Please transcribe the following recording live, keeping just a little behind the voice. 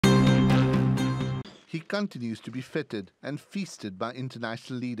He continues to be feted and feasted by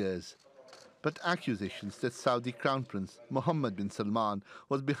international leaders. But accusations that Saudi Crown Prince Mohammed bin Salman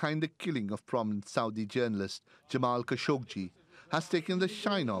was behind the killing of prominent Saudi journalist Jamal Khashoggi has taken the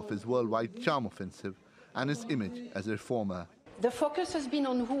shine off his worldwide charm offensive and his image as a reformer. The focus has been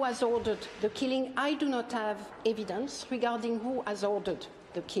on who has ordered the killing. I do not have evidence regarding who has ordered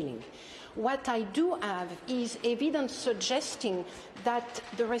the killing. What I do have is evidence suggesting that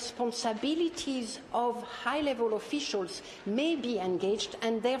the responsibilities of high-level officials may be engaged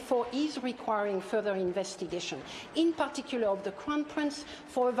and therefore is requiring further investigation, in particular of the Crown Prince,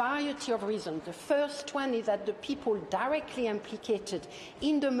 for a variety of reasons. The first one is that the people directly implicated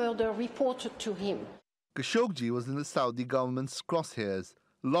in the murder reported to him. Khashoggi was in the Saudi government's crosshairs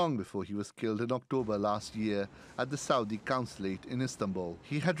long before he was killed in October last year at the Saudi consulate in Istanbul.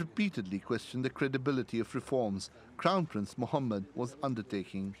 He had repeatedly questioned the credibility of reforms Crown Prince Mohammed was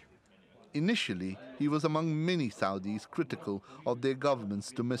undertaking. Initially, he was among many Saudis critical of their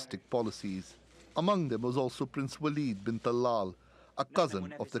government's domestic policies. Among them was also Prince Walid bin Talal, a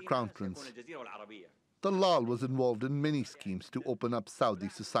cousin of the Crown Prince. Talal was involved in many schemes to open up Saudi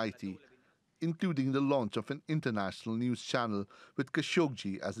society, including the launch of an international news channel with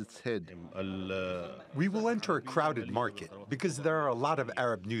Khashoggi as its head. We will enter a crowded market because there are a lot of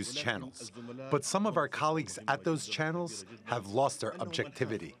Arab news channels, but some of our colleagues at those channels have lost their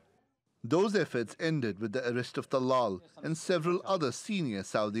objectivity. Those efforts ended with the arrest of Talal and several other senior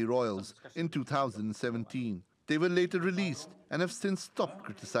Saudi royals in 2017. They were later released and have since stopped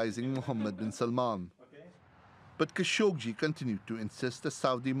criticizing Mohammed bin Salman. But Khashoggi continued to insist the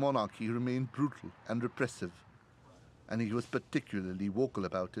Saudi monarchy remained brutal and repressive, and he was particularly vocal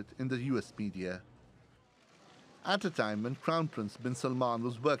about it in the US media. At a time when Crown Prince bin Salman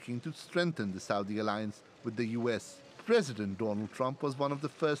was working to strengthen the Saudi alliance with the US, President Donald Trump was one of the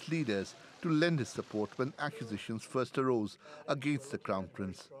first leaders to lend his support when accusations first arose against the Crown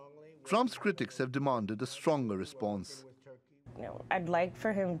Prince. Trump's critics have demanded a stronger response. You know, I'd like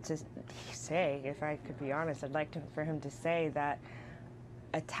for him to say, if I could be honest, I'd like for him to say that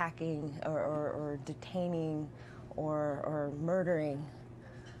attacking or detaining or murdering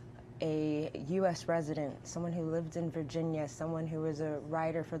a U.S. resident, someone who lived in Virginia, someone who was a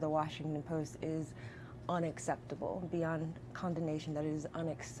writer for the Washington Post is unacceptable, beyond condemnation. That it is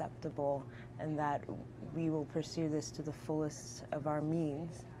unacceptable, and that we will pursue this to the fullest of our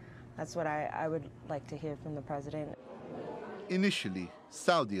means. That's what I would like to hear from the president. Initially,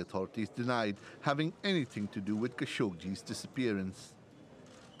 Saudi authorities denied having anything to do with Khashoggi's disappearance.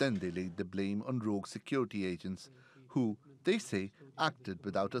 Then they laid the blame on rogue security agents who, they say, acted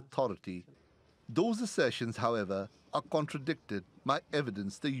without authority. Those assertions, however, are contradicted by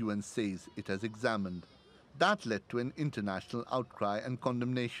evidence the UN says it has examined. That led to an international outcry and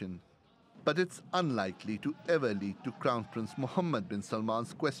condemnation. But it's unlikely to ever lead to Crown Prince Mohammed bin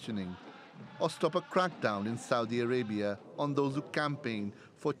Salman's questioning or stop a crackdown in Saudi Arabia on those who campaign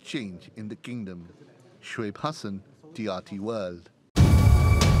for change in the kingdom. Shoaib Hassan, TRT World.